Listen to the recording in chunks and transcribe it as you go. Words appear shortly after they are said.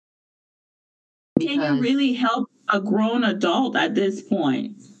Can you really help a grown adult at this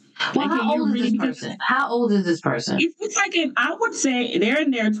point? Well, how old is this person? How old is this person? It's like, I would say they're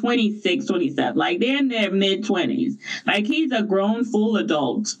in their 26, 27. Like, they're in their mid-20s. Like, he's a grown, full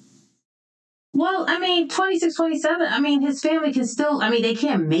adult. Well, I mean, 26, 27, I mean, his family can still, I mean, they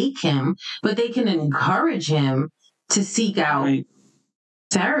can't make him, but they can encourage him to seek out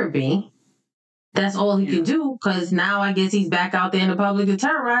therapy. That's all he can do, because now I guess he's back out there in the public to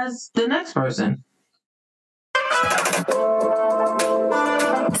terrorize the next person.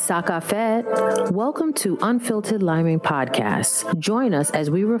 Sakafet, welcome to Unfiltered Liming Podcast. Join us as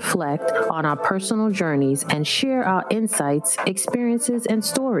we reflect on our personal journeys and share our insights, experiences, and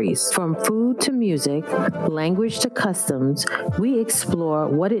stories. From food to music, language to customs, we explore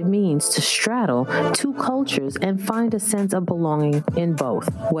what it means to straddle two cultures and find a sense of belonging in both.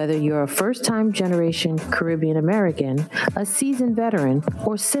 Whether you're a first-time generation Caribbean American, a seasoned veteran,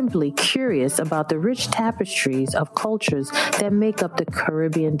 or simply curious about the rich tapestries of cultures that make up the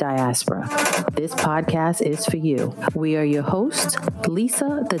Caribbean diaspora, this podcast is for you. We are your hosts,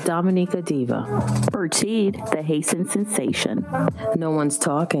 Lisa, the Dominica Diva. Bertide, the Haitian sensation. No one's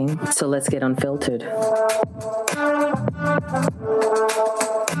talking, so let's get unfiltered.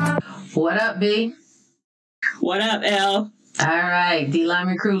 What up, B? What up, L? All right,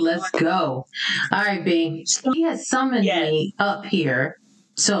 D-Lyman crew, let's go. All right, B. He has summoned me up here.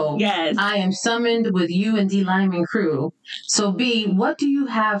 So I am summoned with you and D-Lyman crew. So B, what do you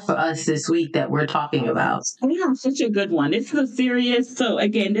have for us this week that we're talking about? We have such a good one. This is a serious, so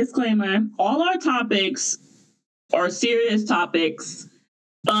again, disclaimer, all our topics are serious topics,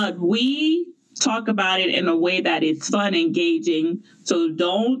 but we talk about it in a way that is fun, engaging. So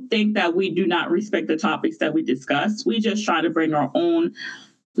don't think that we do not respect the topics that we discuss. We just try to bring our own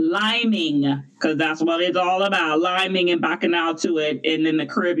liming, because that's what it's all about, liming and bacchanal to it. And in the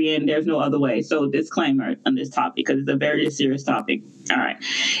Caribbean, there's no other way. So disclaimer on this topic, because it's a very serious topic. All right.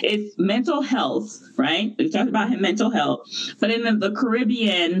 It's mental health, right? We talked about mental health, but in the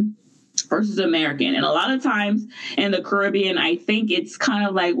Caribbean versus American. And a lot of times in the Caribbean, I think it's kind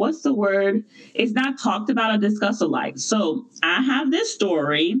of like, what's the word? It's not talked about or discussed alike. So I have this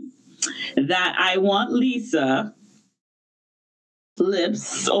story that I want Lisa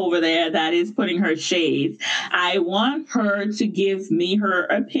Lips over there that is putting her shades. I want her to give me her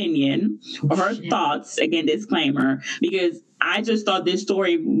opinion or her thoughts. Again, disclaimer, because I just thought this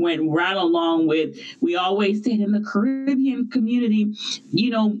story went right along with, we always said in the Caribbean community,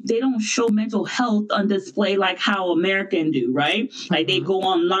 you know, they don't show mental health on display like how Americans do, right? Like they go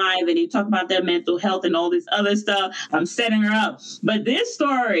on live and they talk about their mental health and all this other stuff. I'm setting her up. But this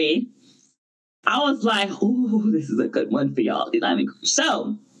story, I was like, ooh, this is a good one for y'all.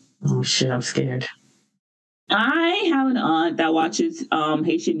 So, oh shit, I'm scared. I have an aunt that watches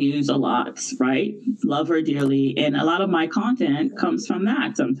Haitian news a lot, right? Love her dearly. And a lot of my content comes from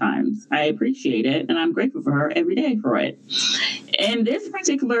that sometimes. I appreciate it. And I'm grateful for her every day for it. And this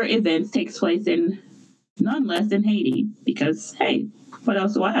particular event takes place in none less than Haiti. Because, hey, what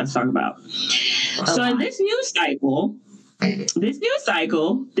else do I have to talk about? So in this news cycle,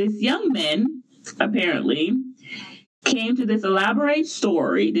 this young man apparently came to this elaborate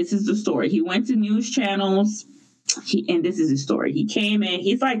story. This is the story. He went to news channels. And this is his story. He came in,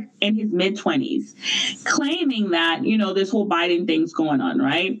 he's like in his mid-20s, claiming that, you know, this whole Biden thing's going on,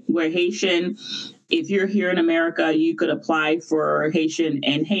 right? Where Haitian, if you're here in America, you could apply for Haitian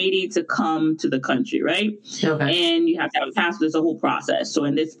and Haiti to come to the country, right? Okay. And you have to have a passport. There's a whole process. So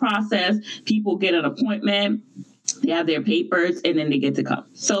in this process, people get an appointment, they have their papers, and then they get to come.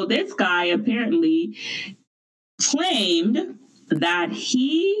 So this guy apparently claimed that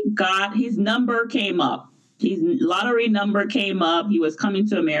he got, his number came up. His lottery number came up. He was coming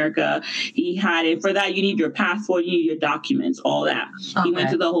to America. He had it. For that, you need your passport, you need your documents, all that. Okay. He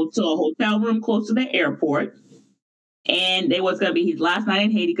went to a hotel room close to the airport. And it was going to be his last night in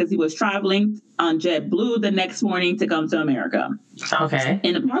Haiti because he was traveling on JetBlue the next morning to come to America. Okay.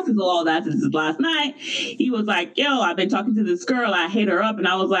 In the process of all that, since his last night, he was like, yo, I've been talking to this girl. I hit her up and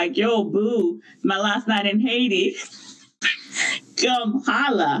I was like, yo, boo, it's my last night in Haiti. Come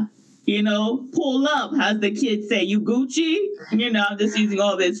holla. You know, pull up, as the kids say. You Gucci? You know, I'm just using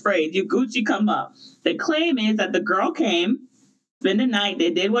all this phrase. You Gucci, come up. The claim is that the girl came, spent the night, they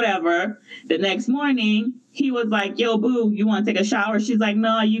did whatever. The next morning, he was like, yo, boo, you want to take a shower? She's like,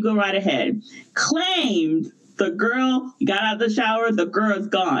 no, you go right ahead. Claimed the girl got out of the shower, the girl's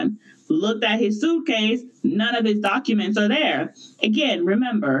gone. Looked at his suitcase, none of his documents are there. Again,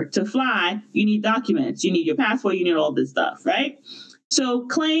 remember, to fly, you need documents. You need your passport, you need all this stuff, right? So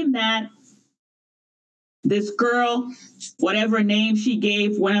claim that This girl, whatever name she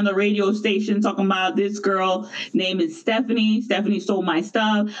gave, went on the radio station talking about this girl. Name is Stephanie. Stephanie stole my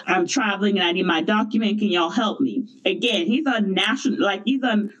stuff. I'm traveling and I need my document. Can y'all help me? Again, he's on he's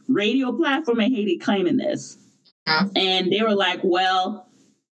on radio platform in Haiti claiming this. And they were like, well,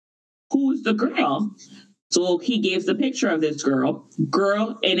 who's the girl? So he gives the picture of this girl.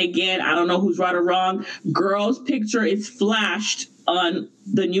 And again, I don't know who's right or wrong. Girl's picture is flashed on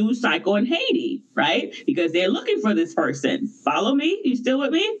the news cycle in Haiti, right? Because they're looking for this person. Follow me? You still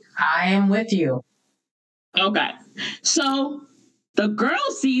with me? I am with you. Okay. So the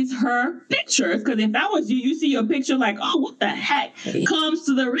girl sees her pictures, because if that was you, you see your picture like, oh, what the heck? Comes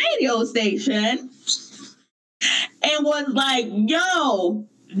to the radio station and was like, yo,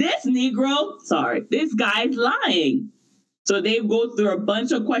 this guy's lying. So they go through a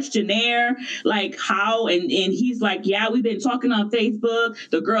bunch of questionnaire, like how, and he's like, yeah, we've been talking on Facebook.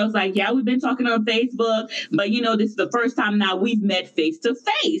 The girl's like, yeah, we've been talking on Facebook. But, this is the first time now we've met face to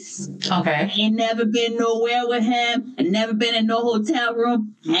face. Okay. Ain't never been nowhere with him. And never been in no hotel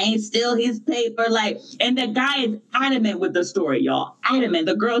room. Ain't steal his paper. And the guy is adamant with the story, y'all. Adamant.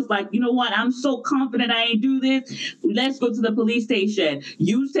 The girl's like, you know what? I'm so confident I ain't do this. Let's go to the police station.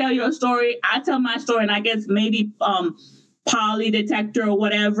 You tell your story. I tell my story. And I guess maybe, poly detector or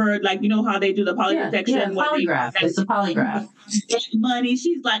whatever, how they do the poly detection. Yeah, polygraph. It's a polygraph. Money.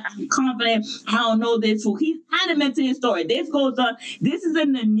 She's like, I'm confident. I don't know this. Well, he's adamant to his story. This goes on. This is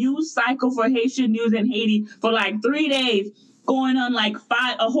in the news cycle for Haitian news in Haiti for 3 days, going on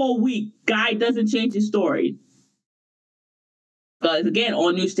a whole week. Guy doesn't change his story. But again,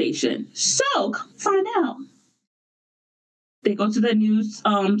 on news station. So come find out. They go to the news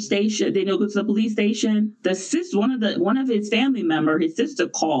station. They go to the police station. The one of his family member, his sister,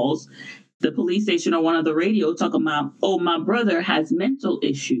 calls the police station or one of the radio talking about, oh, my brother has mental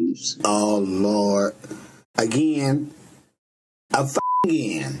issues. Oh Lord! Again,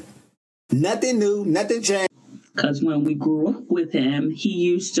 again. Nothing new. Nothing changed. Because when we grew up with him, he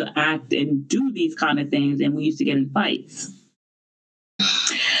used to act and do these kind of things, and we used to get in fights.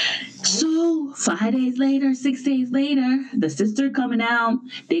 So 5 days later, 6 days later, the sister coming out,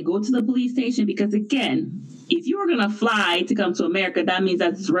 they go to the police station because, again, if you were going to fly to come to America, that means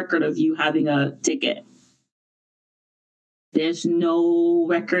that's record of you having a ticket. There's no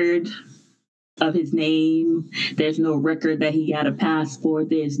record of his name. There's no record that he had a passport.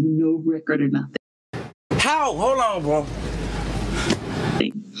 There's no record or nothing. How? Hold on, bro.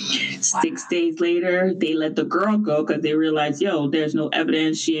 6 days later, they let the girl go because they realized, there's no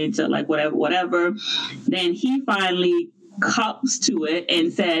evidence. She ain't whatever. Then he finally comes to it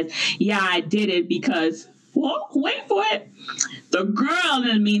and says, yeah, I did it because, well, wait for it. The girl, in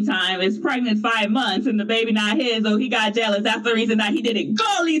the meantime, is pregnant 5 months and the baby not his, so he got jealous. That's the reason that he did it.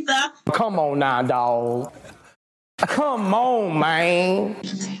 Go, Lisa. Come on now, dog. Come on, man.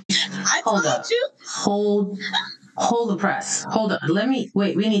 I told you. Hold the press. Hold on.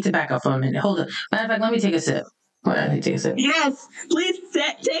 We need to back up for a minute. Hold on. Matter of fact, let me take a sip. Yes, please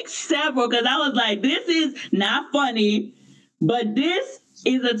take several, because I was like, this is not funny, but this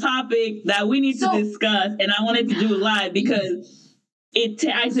is a topic that we need to discuss, and I wanted to do it live because it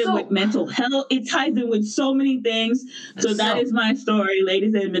ties in with mental health. It ties in with so many things. So that is my story,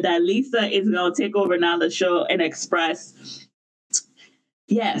 ladies and gentlemen, that Lisa is going to take over now the show and express.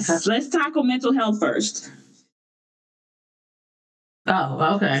 Yes, let's tackle mental health first.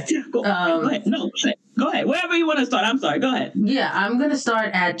 Oh, okay. Go ahead. No, go ahead. Wherever you want to start. I'm sorry. Go ahead. Yeah, I'm going to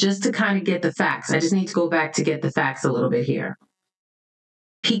start at just to kind of get the facts. I just need to go back to get the facts a little bit here.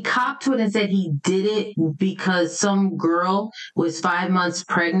 He copped to it and said he did it because some girl was 5 months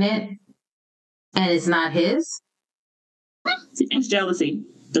pregnant and it's not his? It's jealousy.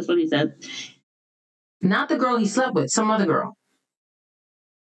 That's what he said. Not the girl he slept with, some other girl.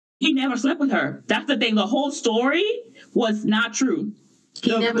 He never slept with her. That's the thing. The whole story was not true.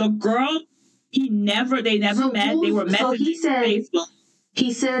 The girl, they never met. They were messaging on Facebook.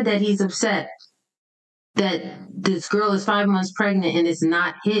 He said that he's upset that this girl is 5 months pregnant and it's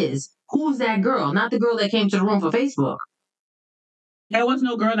not his. Who's that girl? Not the girl that came to the room for Facebook. There was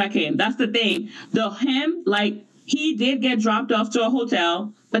no girl that came. That's the thing. He did get dropped off to a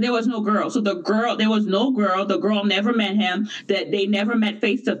hotel, but there was no girl. So there was no girl. The girl never met him. That they never met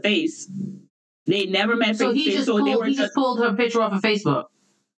face to face. They never met face to face. So he just pulled her picture off of Facebook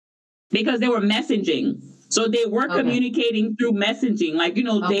because they were messaging. So they were communicating through messaging,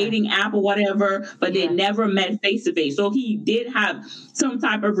 dating app or whatever, but they never met face to face. So he did have some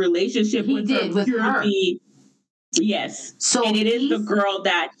type of relationship with her. Yes. So and it is the girl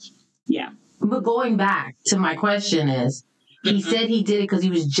that, But going back to my question is, he said he did it because he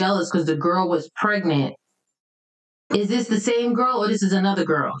was jealous because the girl was pregnant Is this the same girl or this is another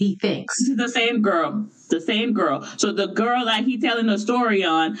girl? He thinks. This is the same girl. The same girl. So the girl that he telling the story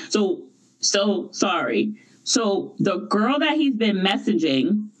on. So sorry. So the girl that he's been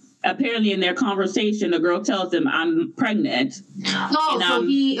messaging, apparently in their conversation, the girl tells him, "I'm pregnant." Oh, so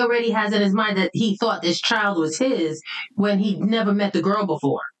he already has in his mind that he thought this child was his when he never met the girl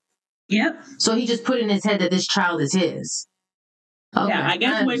before. Yep. So he just put in his head that this child is his. Okay. Yeah, I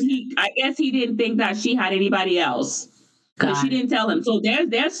guess he didn't think that she had anybody else. Because she didn't tell him. So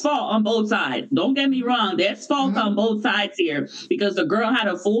there's fault on both sides. Don't get me wrong. There's fault on both sides here. Because the girl had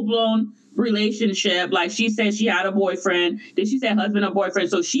a full-blown relationship. Like she said she had a boyfriend. Then she said husband or boyfriend.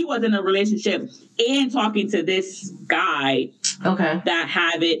 So she was in a relationship and talking to this guy that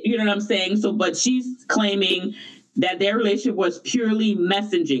have it. You know what I'm saying? So, but she's claiming that their relationship was purely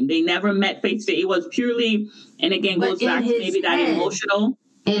messaging. They never met face to face. It was purely, and again, goes back to maybe that emotional.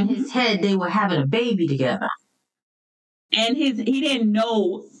 In his head, they were having a baby together. And he didn't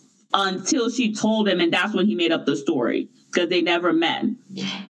know until she told him, and that's when he made up the story, because they never met.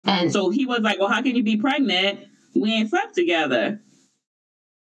 And so he was like, well, how can you be pregnant? We ain't slept together.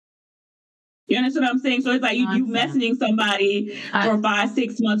 You understand what I'm saying? So it's like you messaging somebody for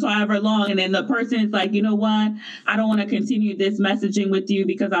 5-6 months, however long, and then the person is like, you know what? I don't want to continue this messaging with you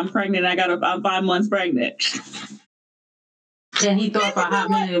because I'm pregnant. I'm 5 months pregnant. And he thought for a hot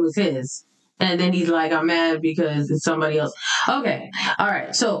minute it was his. And then he's like, I'm mad because it's somebody else. Okay. All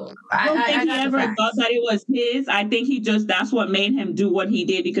right. So I don't think he ever thought that it was his. I think that's what made him do what he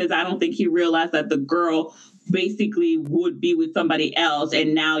did, because I don't think he realized that the girl basically would be with somebody else.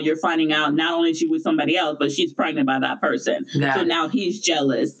 And now you're finding out not only is she with somebody else, but she's pregnant by that person. Now he's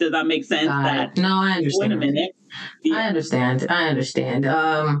jealous. Does that make sense? No, I understand. Wait a minute. Yeah. I understand.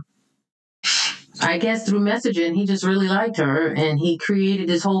 I guess through messaging, he just really liked her and he created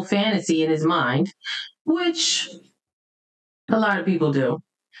this whole fantasy in his mind, which a lot of people do.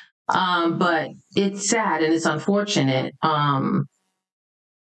 But it's sad and it's unfortunate.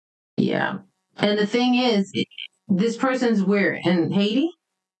 Yeah. And the thing is, this person's where? In Haiti?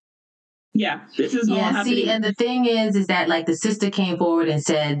 Yeah, this is all happening. See, and the thing is that like the sister came forward and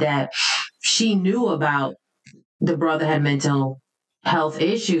said that she knew about the brother had mental health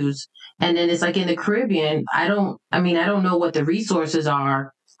issues. And then it's like in the Caribbean, I don't know what the resources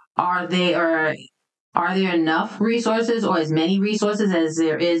are. Are there enough resources or as many resources as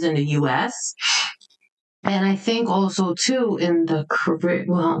there is in the U.S.? And I think also too in the Caribbean,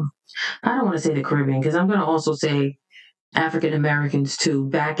 well, I don't want to say the Caribbean because I'm going to also say African Americans too.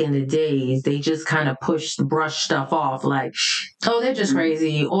 Back in the days, they just kind of brush stuff off like, oh, they're just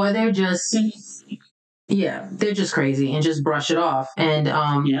crazy, or they're just, they're just crazy, and just brush it off. And a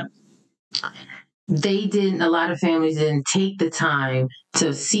lot of families didn't take the time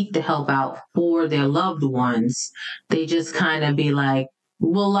to seek the help out for their loved ones. They just kind of be like,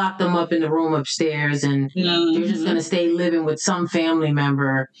 we'll lock them up in the room upstairs and they're just going to stay living with some family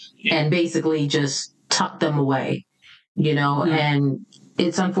member and basically just tuck them away, and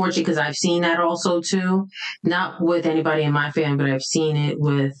it's unfortunate because I've seen that also too, not with anybody in my family, but I've seen it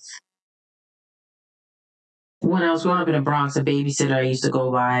with, when I was growing up in the Bronx, a babysitter I used to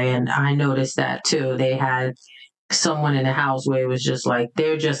go by, and I noticed that too. They had someone in the house where it was just like,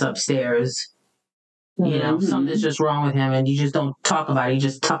 they're just upstairs. Something's just wrong with him, and you just don't talk about it. You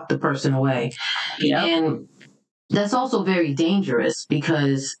just tuck the person away. Yep. And that's also very dangerous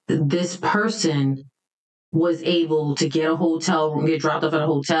because this person was able to get a hotel room, get dropped off at a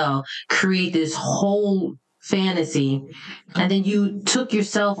hotel, create this whole fantasy, and then you took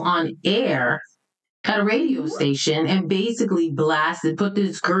yourself on air at a radio station and basically put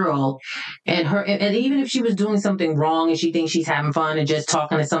this girl and her, and even if she was doing something wrong and she thinks she's having fun and just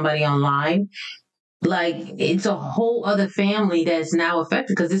talking to somebody online, like it's a whole other family that's now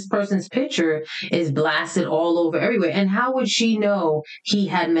affected because this person's picture is blasted all over everywhere. And how would she know he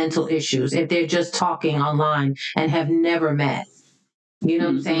had mental issues if they're just talking online and have never met? You know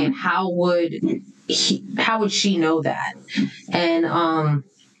what I'm saying? How would she know that? And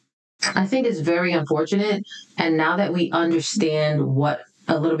I think it's very unfortunate. And now that we understand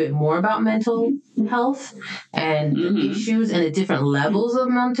a little bit more about mental health and the issues and the different levels of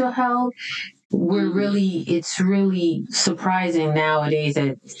mental health, it's really surprising nowadays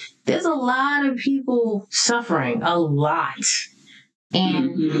that there's a lot of people suffering, a lot.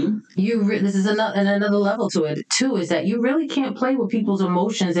 And this is another level to it too, is that you really can't play with people's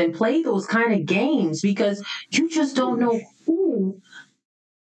emotions and play those kind of games because you just don't know who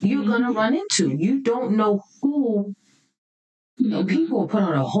you're going to run into. You don't know who. People put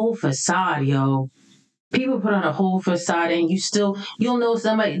on a whole facade, yo. people put on a whole facade, and you'll know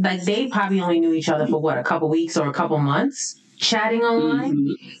somebody, like they probably only knew each other for what, a couple weeks or a couple months chatting online.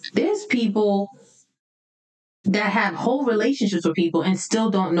 There's people that have whole relationships with people and still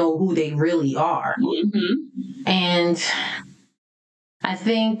don't know who they really are. And I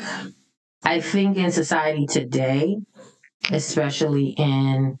think in society today, especially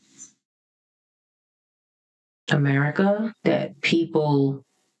in America, that people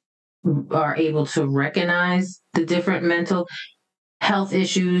are able to recognize the different mental health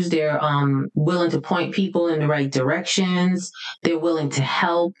issues. They're willing to point people in the right directions. They're willing to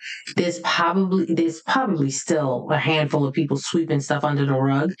help. There's probably still a handful of people sweeping stuff under the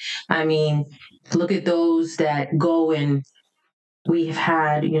rug. I mean, look at those that go and we've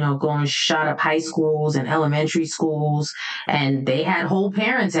had, go and shot up high schools and elementary schools, and they had whole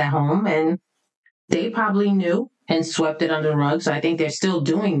parents at home, and they probably knew and swept it under the rug. So I think they're still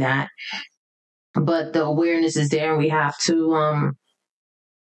doing that. But the awareness is there, and we have to,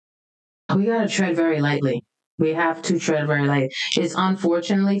 we got to tread very lightly. We have to tread very lightly. It's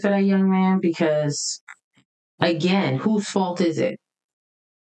unfortunately for that young man because, again, whose fault is it?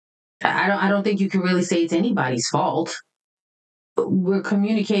 I don't think you can really say it's anybody's fault. We're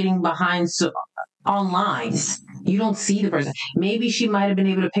communicating online. You don't see the person. Maybe she might have been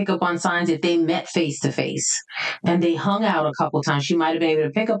able to pick up on signs if they met face to face and they hung out a couple times. She might have been able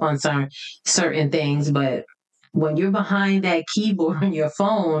to pick up on certain things. But when you're behind that keyboard on your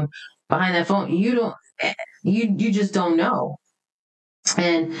phone, behind that phone, you just don't know.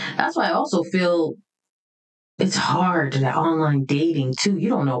 And that's why I also feel it's hard, that online dating too. You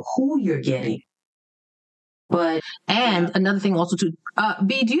don't know who you're getting. And another thing also too,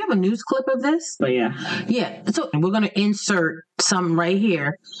 B, do you have a news clip of this? But yeah. So we're going to insert some right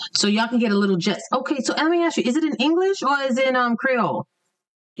here so y'all can get a little gist. Okay, so let me ask you, is it in English or is it in Creole?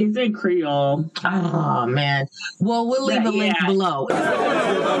 It's in Creole. Oh, man. Well, we'll leave a link below.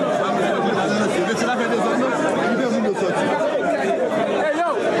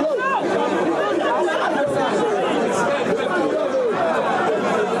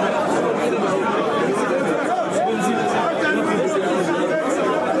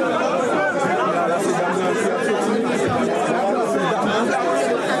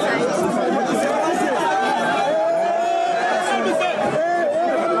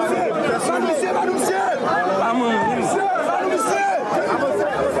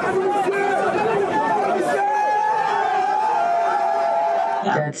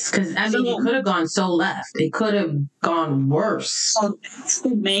 Because, I mean, it could have gone so left. It could have gone worse. So that's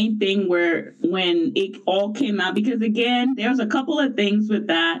the main thing when it all came out, because again, there's a couple of things with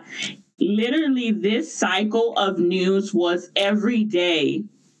that. Literally, this cycle of news was every day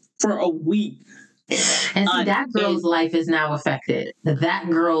for a week. And see, that girl's life is now affected. That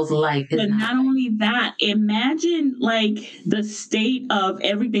girl's life is. But not only that, imagine like the state of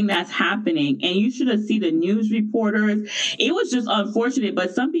everything that's happening. And you should have seen the news reporters. It was just unfortunate.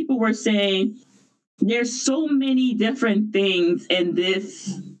 But some people were saying there's so many different things in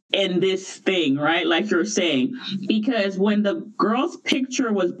this thing, right? Like you're saying, because when the girl's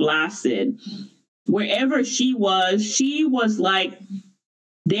picture was blasted, wherever she was like,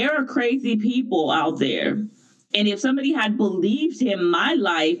 there are crazy people out there. And if somebody had believed him, my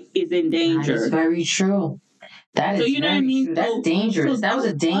life is in danger. That is very true. That is, you know what I mean? True. That's dangerous. So that was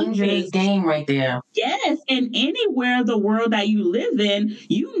a dangerous game right there. Yes. And anywhere in the world that you live in,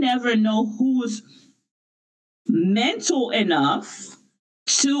 you never know who's mental enough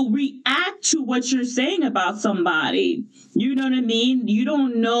to react to what you're saying about somebody. You know what I mean? You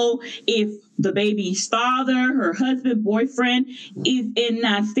don't know if the baby's father, her husband, boyfriend is in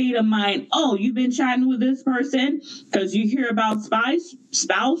that state of mind. Oh, you've been chatting with this person because you hear about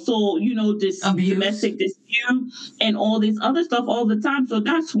spousal, domestic dispute and all this other stuff all the time. So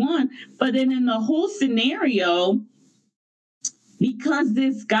that's one. But then in the whole scenario, because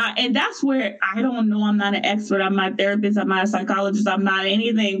this guy, and that's where I don't know, I'm not an expert, I'm not a therapist, I'm not a psychologist, I'm not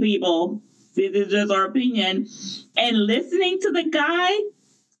anything, people. This is just our opinion. And listening to the guy,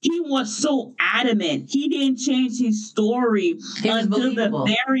 he was so adamant. He didn't change his story until the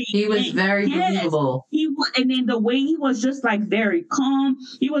very He was very believable. And then the way he was just like very calm.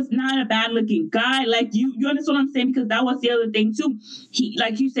 He was not a bad looking guy. Like you understand what I'm saying? Because that was the other thing too. He,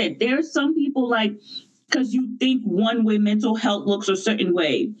 like you said, there's some people like, because you think one way mental health looks a certain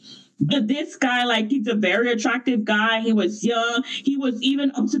way. But this guy, like, he's a very attractive guy. He was young. He was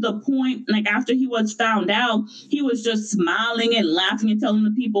even up to the point, like, after he was found out, he was just smiling and laughing and telling the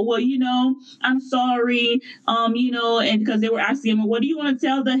people, well, I'm sorry, and because they were asking him, well, what do you want to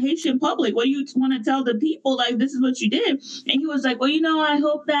tell the Haitian public? What do you want to tell the people? Like, this is what you did. And he was like, well, I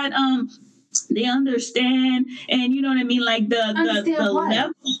hope that, They understand, and you know what I mean, like the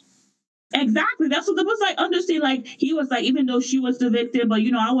level. Exactly. That's what it was like. Understand, like he was like, even though she was the victim, but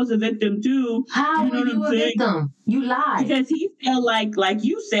I was a victim too. How you know were you a victim? You lied. Because he felt like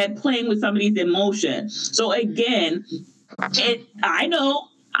you said, playing with somebody's emotion. So again, I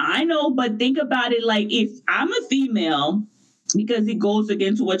know, but think about it, like if I'm a female, because it goes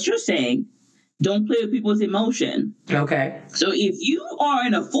against what you're saying. Don't play with people's emotion. Okay. So if you are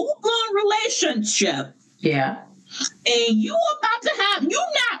in a full-blown relationship, yeah, and you about to have, you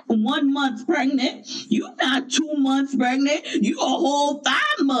not 1 month pregnant, you not 2 months pregnant, you a whole 5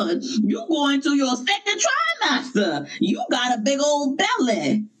 months, you going to your second trimester, you got a big old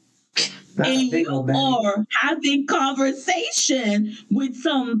belly. And you are having conversation with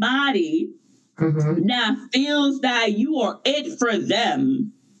somebody that feels that you are it for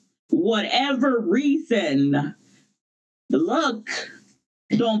them, whatever reason. Look,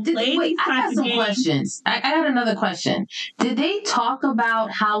 don't play these types of games. Questions. I got another question. Did they talk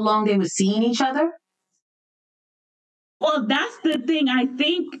about how long they were seeing each other? Well, that's the thing. I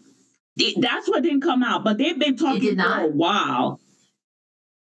think that's what didn't come out, but they've been talking for a while.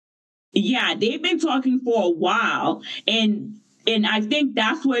 Yeah, they've been talking for a while, and I think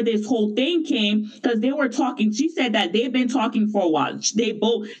that's where this whole thing came, because they were talking. She said that they've been talking for a while.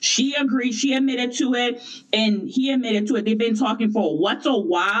 She agreed, she admitted to it, and he admitted to it. They've been talking for what's a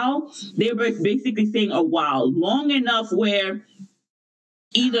while? They were basically saying a while, long enough where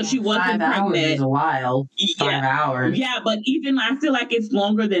either she wasn't 5 hours pregnant. Is a while. 5 hours. Yeah, but even I feel like it's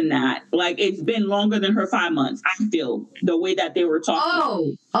longer than that. Like it's been longer than her 5 months. I feel the way that they were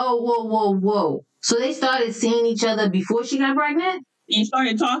talking. Whoa. So they started seeing each other before she got pregnant? They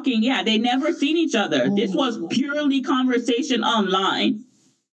started talking. Yeah, they never seen each other. Ooh. This was purely conversation online.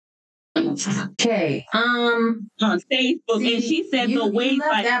 Okay. On Facebook, see, and she said the way you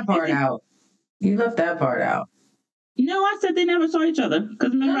left that part out. You left that part out. No, I said they never saw each other.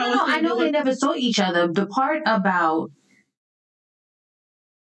 Because remember, I know they never saw each other. The part about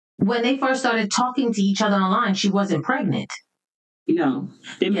when they first started talking to each other online, she wasn't pregnant. No,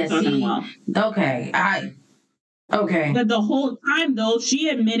 they've been talking a while. Okay, okay. But the whole time, though, she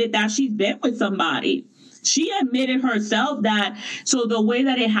admitted that she's been with somebody. She admitted herself that. So the way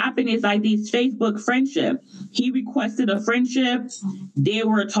that it happened is like these Facebook friendship. He requested a friendship. They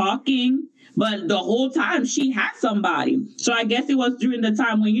were talking. But the whole time she had somebody. So I guess it was during the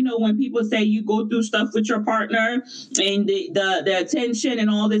time when, when people say you go through stuff with your partner and the attention and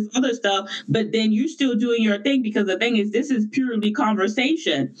all this other stuff, but then you're still doing your thing, because the thing is, this is purely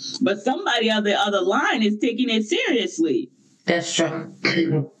conversation. But somebody on the other line is taking it seriously. That's true.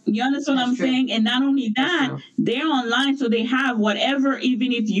 You understand what I'm saying? And not only that, they're online, so they have whatever,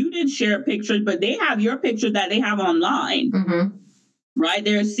 even if you didn't share pictures, but they have your picture that they have online. Mm-hmm. Right?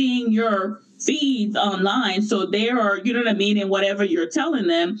 They're seeing your feeds online. So they are, you know what I mean, and whatever you're telling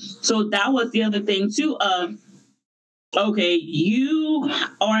them. So that was the other thing too of, okay, you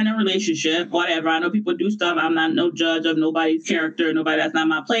are in a relationship, whatever. I know people do stuff. I'm not no judge of nobody's character. That's not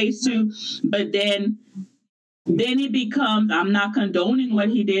my place to. But then it becomes, I'm not condoning what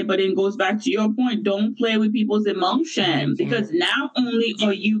he did, but it goes back to your point. Don't play with people's emotions, because not only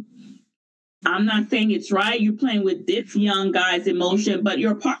are you, I'm not saying it's right, you're playing with this young guy's emotion, but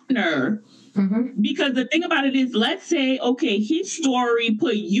your partner. Mm-hmm. Because the thing about it is, let's say, okay, his story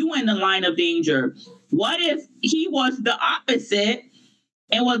put you in the line of danger. What if he was the opposite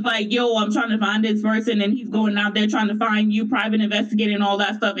and was like, yo, I'm trying to find this person, and he's going out there trying to find you, private investigating and all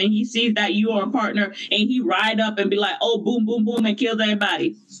that stuff, and he sees that you are a partner, and he ride up and be like, oh, boom, boom, boom, and kills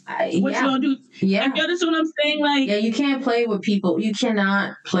everybody. What you gonna do? Yeah. Like, you understand what I'm saying? Like, yeah, you can't play with people. You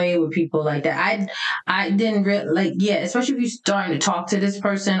cannot play with people like that. I didn't really especially if you're starting to talk to this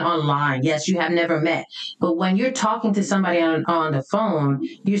person online. Yes, you have never met, but when you're talking to somebody on the phone,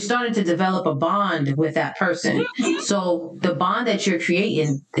 you're starting to develop a bond with that person. So the bond that you're creating,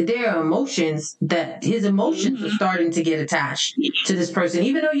 there are emotions that his emotions are starting to get attached to this person.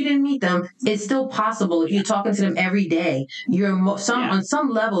 Even though you didn't meet them, it's still possible if you're talking to them every day. You're on some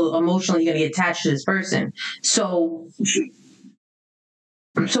level emotionally you're going to get attached to this person. So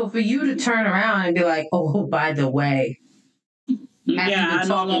for you to turn around and be like, oh, by the way, after you've been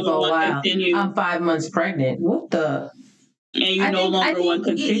talking for a while, I'm 5 months pregnant. What the? And you no longer want to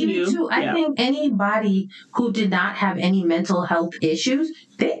continue. I think anybody who did not have any mental health issues,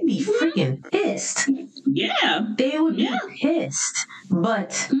 they'd be freaking pissed. Yeah. They would be pissed.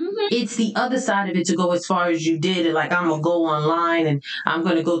 But it's the other side of it to go as far as you did. And like, I'm going to go online and I'm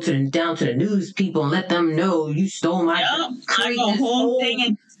going to go down to the news people and let them know you stole my like a whole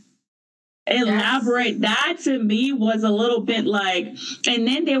thing. elaborate. That to me was a little bit like, and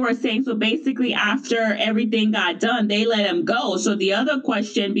then they were saying, so basically after everything got done, they let him go. So the other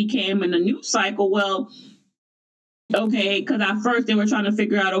question became in the news cycle, well, okay, because at first they were trying to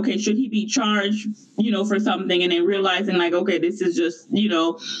figure out, okay, should he be charged, for something, and then realizing like, okay, this is just,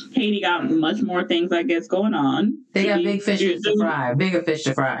 Haiti got much more things, I guess, going on. They got big fish to fry, bigger fish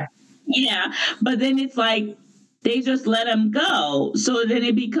to fry. Yeah, but then it's like, they just let him go. So then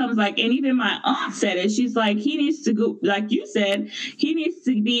it becomes like, and even my aunt said it, she's like, he needs to go, like you said, he needs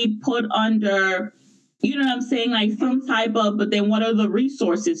to be put under, you know what I'm saying? Like some type of, but then what are the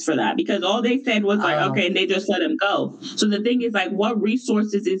resources for that? Because all they said was like, okay, and they just let him go. So the thing is like, what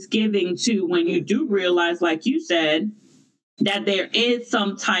resources is giving to when you do realize, like you said, that there is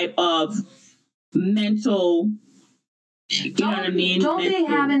some type of mental, you know what I mean? Don't they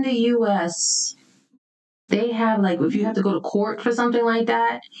have in the U.S., they have like, if you have to go to court for something like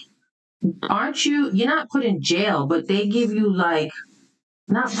that, you're not put in jail, but they give you like,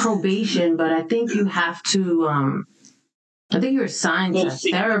 not probation, but I think you have to, I think you're assigned to a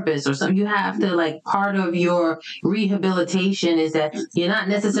therapist or something. You have to, like, part of your rehabilitation is that you're not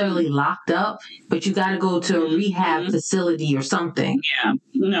necessarily locked up, but you got to go to a rehab facility or something. Yeah.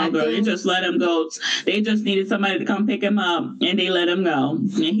 No, girl, they just let him go. They just needed somebody to come pick him up, and they let him go.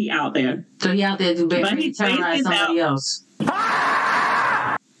 And he out there. So he out there to terrorize somebody else.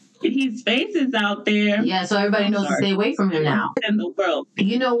 His face is out there. Yeah, so everybody knows to stay away from him now. In the world.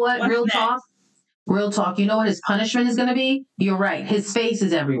 You know what? Real talk. You know what his punishment is going to be? You're right. His face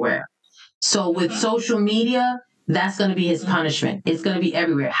is everywhere. So with social media, that's going to be his punishment. It's going to be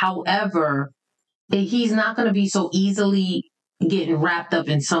everywhere. However, he's not going to be so easily getting wrapped up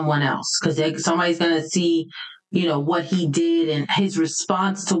in someone else because somebody's going to see, what he did and his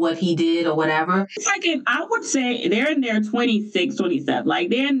response to what he did or whatever. It's like, I would say they're in their 26, 27. Like,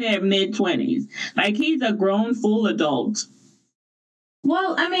 they're in their mid-20s. Like, he's a grown, full adult.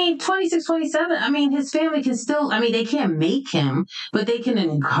 Well, 26, 27, his family can still, they can't make him, but they can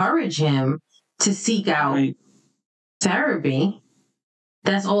encourage him to seek out therapy.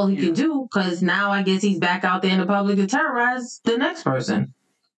 That's all he can do, because now I guess he's back out there in the public to terrorize the next person.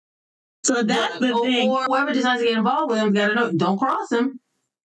 So that's the thing. Or whoever decides to get involved with him, gotta know, don't cross him.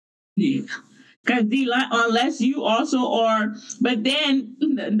 Because unless you also are, but then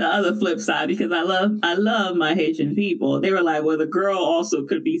the other flip side, because I love my Haitian people. They were like, well, the girl also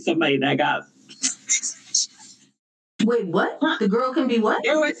could be somebody that got. Wait, what? The girl can be what?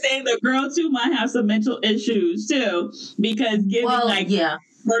 They were saying the girl too might have some mental issues too, because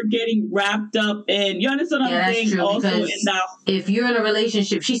her getting wrapped up in, you understand what I'm saying? True, also if you're in a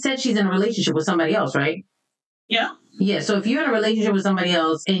relationship, she said she's in a relationship with somebody else, right? Yeah. Yeah. So if you're in a relationship with somebody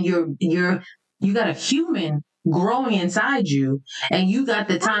else and you got a human growing inside you and you got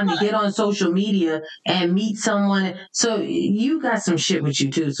the time to get on social media and meet someone, so you got some shit with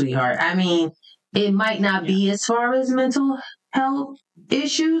you too, sweetheart. It might not be as far as mental health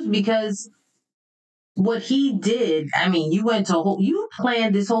issues, because what he did, you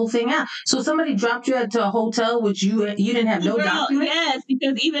planned this whole thing out. So somebody dropped you to a hotel, which you didn't have no document? Yes,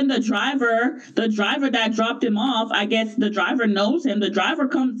 because even the driver that dropped him off, I guess the driver knows him. The driver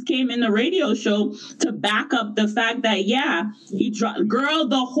came in the radio show to back up the fact that,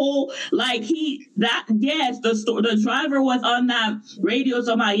 the driver was on that radio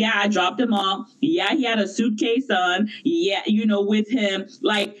talking about, I dropped him off. Yeah, he had a suitcase on. Yeah, with him,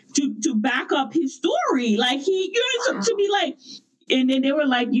 like to back up his story. Like to be like, and then they were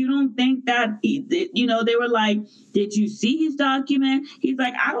like, you don't think that, they were like, did you see his document? He's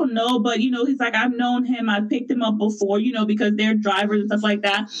like, I don't know, but, he's like, I've known him. I picked him up before, because they're drivers and stuff like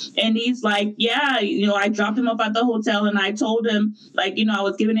that. And he's like, I dropped him off at the hotel and I told him, like, I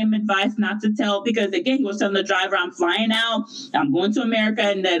was giving him advice not to tell, because again, he was telling the driver, I'm flying out, I'm going to America.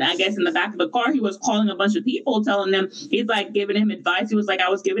 And then I guess in the back of the car, he was calling a bunch of people, telling them, he's like giving him advice. He was like, I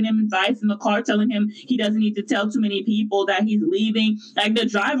was giving him advice in the car, telling him he doesn't need to tell too many people that he's leaving. Like the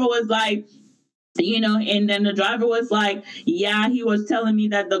driver was like, and then the driver was like, he was telling me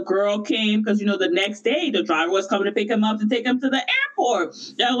that the girl came because, the next day the driver was coming to pick him up to take him to the airport.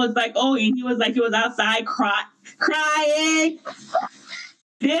 That was like, and he was like, he was outside crying.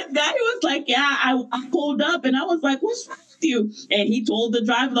 This guy was like, I pulled up and I was like, what's wrong with you? And he told the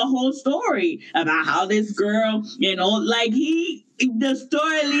driver the whole story about how this girl, like the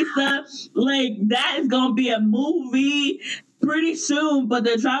story, Lisa, like that is going to be a movie. pretty soon, but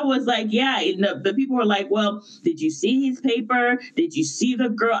the driver was like, yeah, and the people were like, well, did you see his paper? Did you see the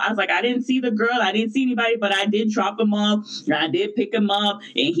girl? I was like, I didn't see the girl. I didn't see anybody, but I did drop him off. And I did pick him up,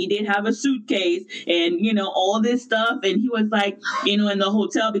 and he did have a suitcase and, all this stuff. And he was like, in the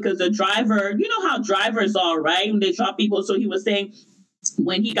hotel, because the driver, how drivers are, right? When they drop people. So he was saying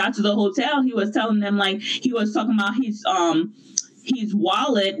when he got to the hotel, he was telling them, like, he was talking about his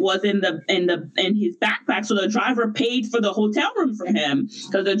wallet was in his backpack, so the driver paid for the hotel room for him,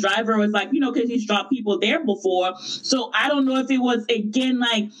 because the driver was like, because he's dropped people there before. So I don't know if it was, again,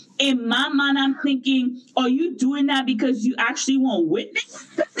 like, in my mind, I'm thinking, are you doing that because you actually want witness?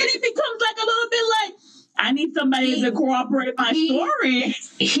 And it becomes like a little bit like, I need somebody to corroborate my story.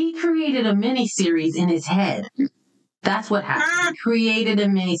 He created a mini series in his head. That's what happened. He created a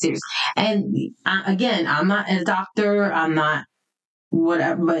mini series, and again, I'm not a doctor. I'm not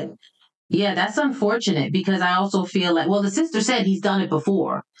whatever, but yeah, that's unfortunate, because I also feel like, well, the sister said he's done it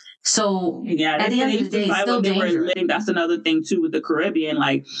before, so at the end of the day, it's still dangerous. That's another thing too with the Caribbean,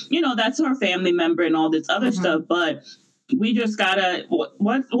 like, that's her family member and all this other stuff, but we just gotta,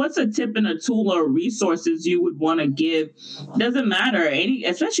 what's a tip and a tool or resources you would want to give? Doesn't matter,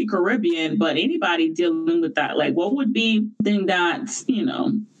 especially Caribbean, but anybody dealing with that, like, what would be the thing that's,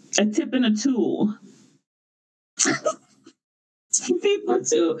 a tip and a tool? People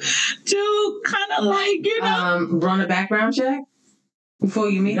to kind of like, run a background check before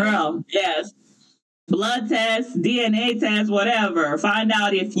you meet girl. Yes. Blood test, DNA test, whatever. Find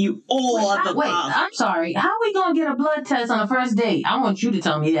out if you Wait, I'm sorry. How are we going to get a blood test on the first date? I want you to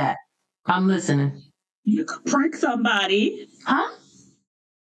tell me that. I'm listening. You could prick somebody. Huh?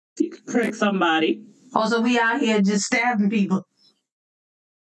 You could prick somebody. Oh, so we out here just stabbing people.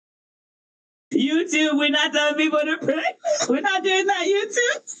 YouTube, we're not telling people to prick. We're not doing that,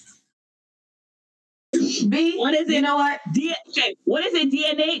 YouTube. B, what is it? You know what? What is it?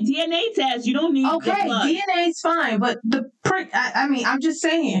 DNA test. You don't need the blood. DNA's fine, but the prick, I mean, I'm just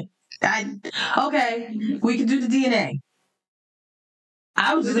saying. Okay, we can do the DNA.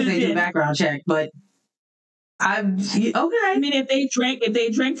 I was just going to say do background check, but okay. I mean, if they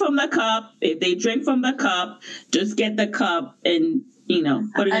drink from the cup, just get the cup and,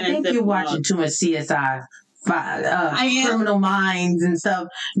 put it in. I think you're watching too much CSI. Criminal Minds and stuff.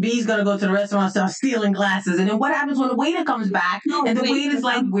 B's gonna go to the restaurant and start stealing glasses, and then what happens when the waiter comes back and the waiter's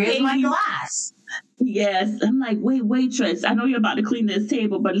like, "Where's my glass?" Yes, I'm like, waitress, I know you're about to clean this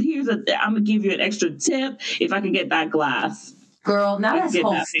table, but I'm gonna give you an extra tip if I can get that glass. Girl, now that's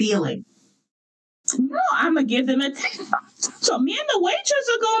called stealing. No, I'm gonna give them a tip. So me and the waitress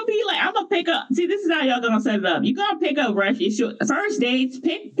are gonna be like, I'm gonna pick up. See, this is how y'all gonna set it up. You're gonna pick up first dates.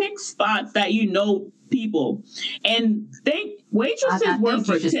 Pick spots that people, and waitresses work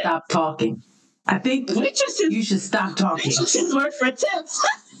for tips. You should stop talking. I think you should stop talking. Waitresses work for tips.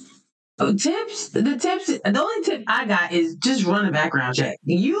 Tips. The only tip I got is just run a background check.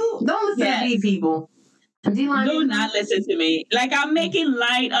 You don't listen to these people. Do not listen to me. Like, I'm making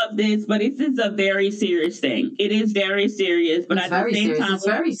light of this, but this is a very serious thing. It is very serious, but at the same time, it's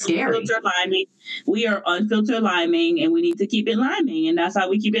very scary. We are unfiltered liming, and we need to keep it liming, and that's how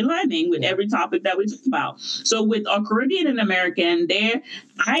we keep it liming with every topic that we talk about. So with our Caribbean and American,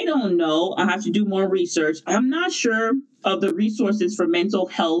 I don't know. I have to do more research. I'm not sure of the resources for mental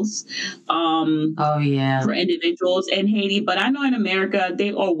health for individuals in Haiti, but I know in America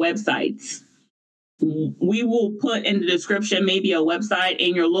there are websites. We will put in the description maybe a website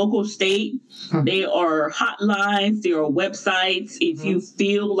in your local state. There are hotlines, there are websites. If you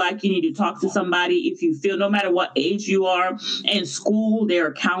feel like you need to talk to somebody, if you feel, no matter what age you are, in school, there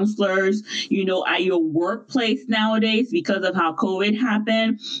are counselors, at your workplace nowadays, because of how COVID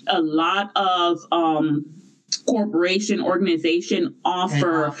happened, a lot of organization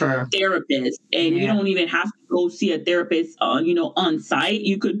offer therapists, and you don't even have to go see a therapist on site.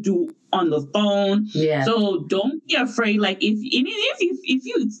 You could do on the phone. So don't be afraid. Like, if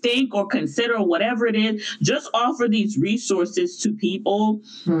you think or consider whatever it is, just offer these resources to people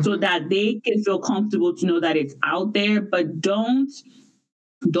so that they can feel comfortable to know that it's out there. But don't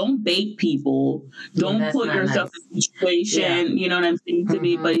bait people. Don't put yourself in a situation, you know what I'm saying, to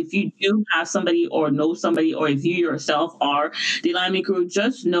me. But if you do have somebody or know somebody, or if you yourself are the Liming Crew,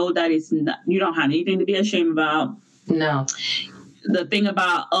 just know that you don't have anything to be ashamed about. No. The thing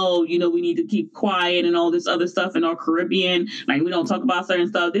about, we need to keep quiet and all this other stuff in our Caribbean, like, we don't talk about certain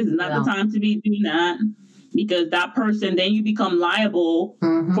stuff. This is not the time to be doing that. Because that person, then you become liable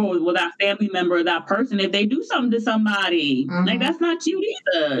for that family member of that person if they do something to somebody. Like, that's not you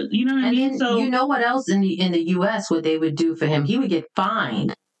either. You know what I mean? So, you know what else in the U.S. what they would do for him? He would get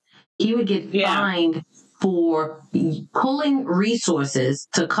fined. He would get fined for pulling resources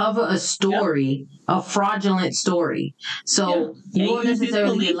to cover a story, a fraudulent story. So you won't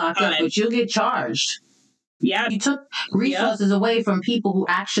necessarily get locked up, but you'll get charged. Yeah. You took resources away from people who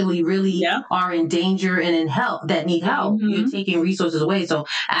actually really are in danger and in help, that need help. You're taking resources away. So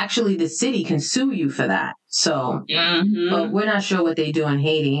actually the city can sue you for that. So, but we're not sure what they do in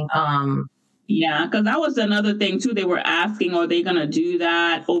Haiti. Yeah, because that was another thing too. They were asking, are they going to do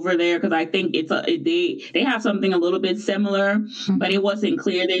that over there? Because I think they have something a little bit similar, but it wasn't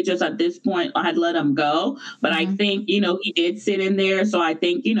clear. They just at this point had let him go. But I think he did sit in there, so I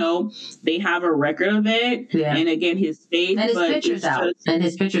think they have a record of it. Yeah. And again, his face and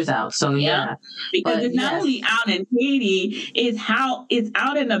his pictures out. So yeah, because it's not only out in Haiti, it's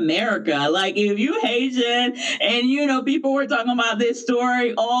out in America. Like if you Haitian and people were talking about this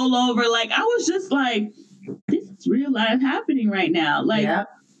story all over. Like I was just like, this is real life happening right now. Like,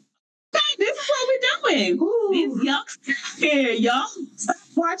 this is what we're doing. Ooh. These youngsters here, y'all, stop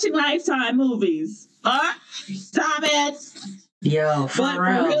watching Lifetime movies. Stop it. Yo, for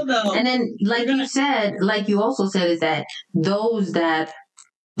real though. And then, like you also said, is that those that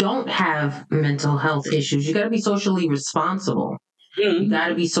don't have mental health issues, you got to be socially responsible. You got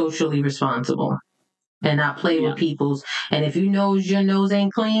to be socially responsible and not play with people's. And if you know your nose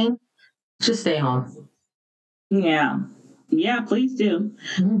ain't clean, just stay home. Yeah, please do.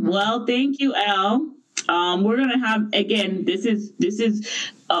 Well, thank you, Elle. We're gonna have again. This is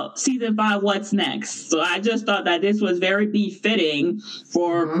season 5. What's next? So I just thought that this was very befitting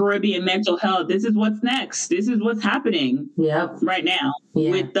for Caribbean mental health. This is what's next. This is what's happening. Right now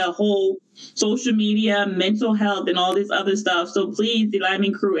with the whole social media, mental health, and all this other stuff. So please, the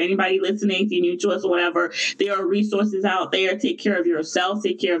Lyman crew, anybody listening, if you're new to us or whatever, there are resources out there. Take care of yourself.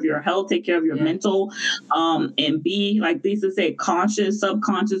 Take care of your health. Take care of your mental. And be, like Lisa said, conscious,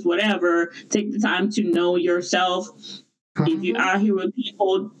 subconscious, whatever. Take the time to know yourself. If you're out here with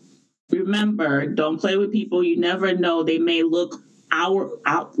people, remember, don't play with people. You never know. They may look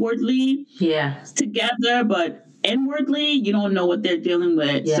outwardly together, but inwardly, you don't know what they're dealing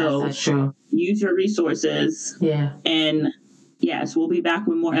with. Yes, so that's true. Use your resources. And yes, we'll be back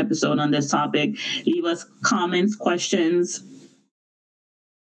with more episode on this topic. Leave us comments, questions.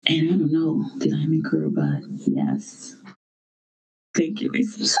 And I don't know, did I incur, but yes. Thank you.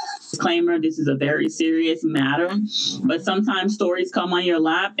 Disclaimer, this is a very serious matter, but sometimes stories come on your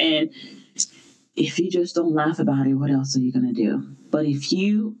lap, and if you just don't laugh about it, what else are you going to do? But if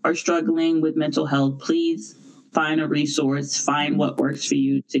you are struggling with mental health, please find a resource, find what works for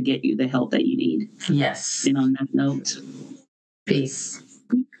you to get you the help that you need. Yes. And on that note, peace.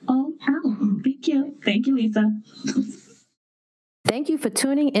 Oh, thank you. Thank you, Lisa. Thank you for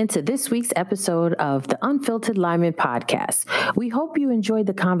tuning into this week's episode of the Unfiltered Lyman podcast. We hope you enjoyed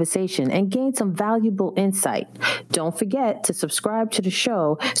the conversation and gained some valuable insight. Don't forget to subscribe to the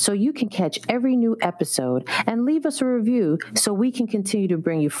show so you can catch every new episode, and leave us a review so we can continue to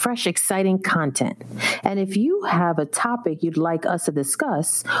bring you fresh, exciting content. And if you have a topic you'd like us to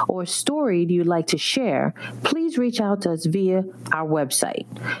discuss or a story you'd like to share, please reach out to us via our website.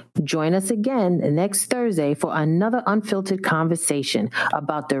 Join us again next Thursday for another unfiltered conversation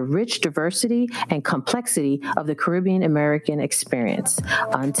about the rich diversity and complexity of the Caribbean American experience.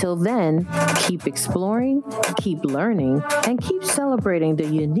 Until then, keep exploring, keep learning, and keep celebrating the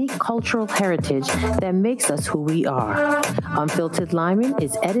unique cultural heritage that makes us who we are. Unfiltered Lyman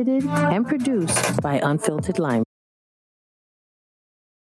is edited and produced by Unfiltered Lyman.